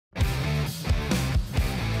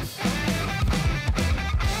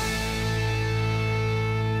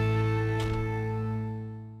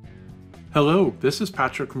Hello, this is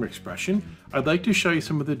Patrick from XPression. I'd like to show you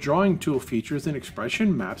some of the drawing tool features in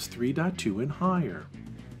XPression Maps 3.2 and higher.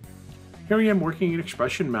 Here I am working in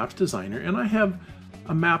XPression Maps Designer, and I have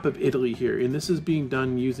a map of Italy here, and this is being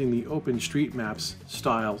done using the OpenStreetMaps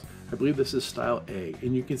styles. I believe this is style A,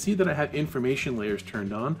 and you can see that I have information layers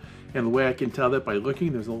turned on, and the way I can tell that by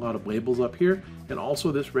looking, there's a lot of labels up here, and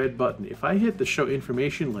also this red button. If I hit the show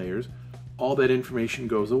information layers, all that information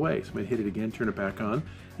goes away. So I'm going to hit it again, turn it back on.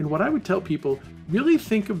 And what I would tell people, really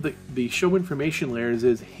think of the show information layers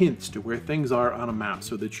as hints to where things are on a map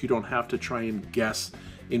so that you don't have to try and guess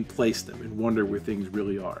and place them and wonder where things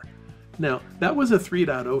really are. Now, that was a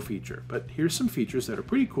 3.0 feature, but here's some features that are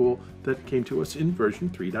pretty cool that came to us in version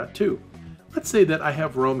 3.2. Let's say that I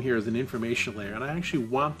have Rome here as an information layer, and I actually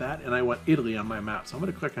want that, and I want Italy on my map. So I'm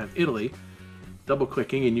going to click on Italy, double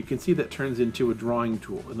clicking, and you can see that turns into a drawing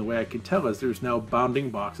tool. And the way I can tell is there's now bounding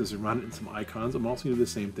boxes around it and some icons. I'm also going to do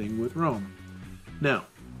the same thing with Rome. Now,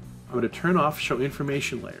 I'm going to turn off show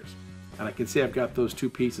information layers, and I can see I've got those two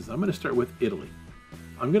pieces. I'm going to start with Italy.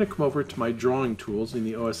 I'm going to come over to my drawing tools in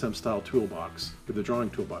the OSM style toolbox, or the drawing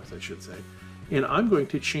toolbox I should say, and I'm going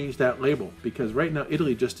to change that label because right now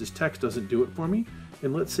Italy just as text doesn't do it for me.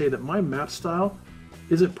 And let's say that my map style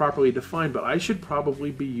isn't properly defined, but I should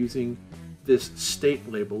probably be using this state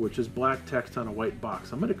label, which is black text on a white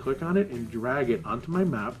box. I'm going to click on it and drag it onto my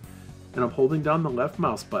map, and I'm holding down the left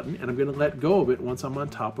mouse button, and I'm going to let go of it once I'm on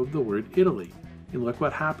top of the word Italy. And look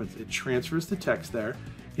what happens. It transfers the text there,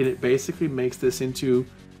 and it basically makes this into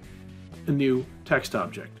a new text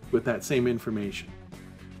object with that same information.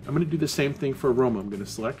 I'm going to do the same thing for Rome. I'm going to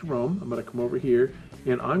select Rome. I'm going to come over here,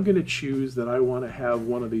 and I'm going to choose that I want to have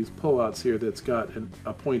one of these pullouts here that's got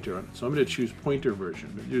a pointer on it. So I'm going to choose pointer version.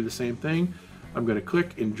 I'm going to do the same thing. I'm going to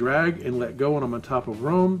click and drag and let go when I'm on top of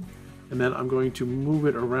Rome, and then I'm going to move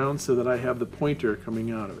it around so that I have the pointer coming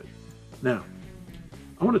out of it. Now,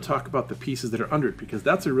 I want to talk about the pieces that are under it because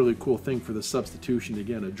that's a really cool thing for the substitution.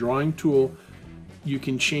 Again, a drawing tool, you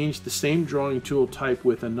can change the same drawing tool type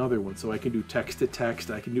with another one. So I can do text to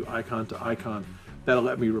text, I can do icon to icon. That'll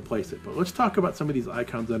let me replace it. But let's talk about some of these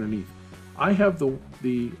icons underneath. I have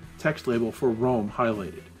the text label for Rome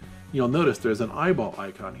highlighted. You'll notice there's an eyeball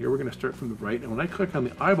icon here. We're going to start from the right, and when I click on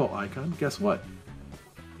the eyeball icon, guess what?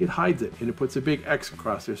 It hides it, and it puts a big X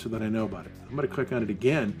across there so that I know about it. I'm going to click on it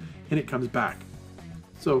again, and it comes back.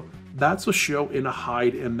 So that's a show and a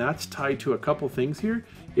hide, and that's tied to a couple things here.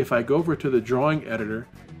 If I go over to the drawing editor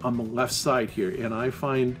on the left side here, and I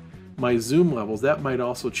find my zoom levels, that might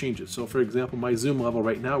also change it. So for example, my zoom level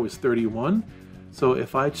right now is 31. So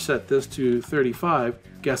if I set this to 35,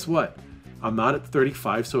 guess what? I'm not at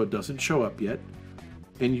 35, so it doesn't show up yet.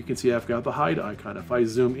 And you can see I've got the hide icon. If I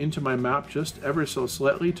zoom into my map just ever so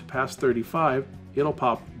slightly to past 35, it'll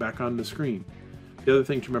pop back on the screen. The other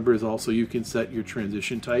thing to remember is also you can set your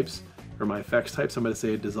transition types, or my effects types. I'm going to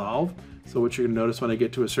say a dissolve. So what you're going to notice when I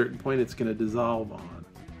get to a certain point, it's going to dissolve on.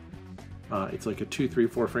 It's like a 2, 3,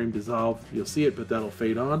 4 frame dissolve. You'll see it, but that'll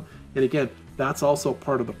fade on. And again, that's also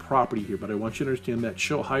part of the property here, but I want you to understand that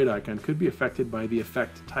show hide icon could be affected by the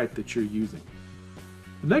effect type that you're using.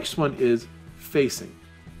 The next one is facing.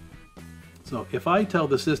 So if I tell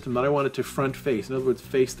the system that I want it to front face, in other words,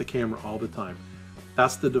 face the camera all the time,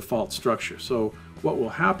 that's the default structure. So what will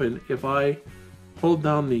happen if I hold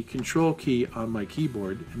down the control key on my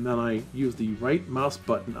keyboard, and then I use the right mouse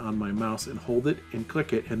button on my mouse and hold it and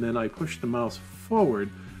click it, and then I push the mouse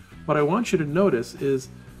forward, what I want you to notice is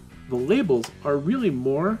the labels are really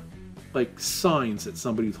more like signs that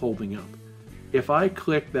somebody's holding up. If I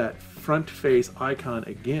click that front face icon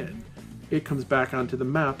again, it comes back onto the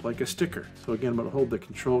map like a sticker. So again, I'm going to hold the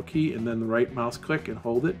control key and then the right mouse click and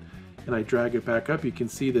hold it, and I drag it back up. You can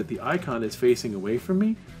see that the icon is facing away from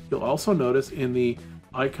me. You'll also notice in the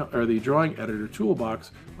icon or the drawing editor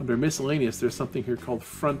toolbox under miscellaneous, there's something here called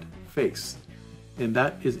front face, and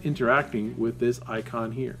that is interacting with this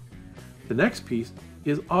icon here. The next piece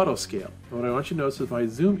is auto scale. What I want you to notice is if I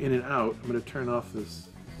zoom in and out, I'm going to turn off this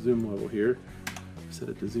zoom level here, set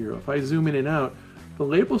it to 0. If I zoom in and out, the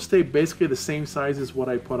labels stay basically the same size as what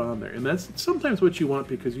I put on there, and that's sometimes what you want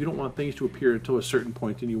because you don't want things to appear until a certain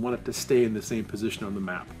point and you want it to stay in the same position on the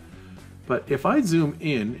map. But if I zoom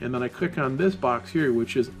in and then I click on this box here,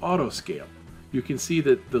 which is auto scale, you can see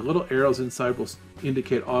that the little arrows inside will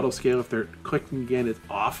indicate auto scale. If they're clicking again, it's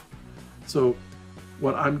off. So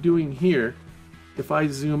what I'm doing here, if I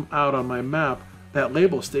zoom out on my map, that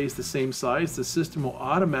label stays the same size. The system will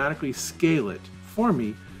automatically scale it for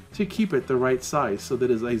me to keep it the right size, so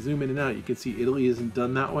that as I zoom in and out, you can see Italy isn't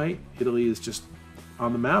done that way. Italy is just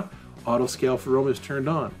on the map. Auto scale for Rome is turned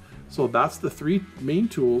on. So that's the three main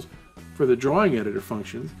tools for for the drawing editor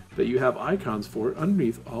functions that you have icons for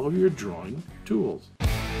underneath all of your drawing tools.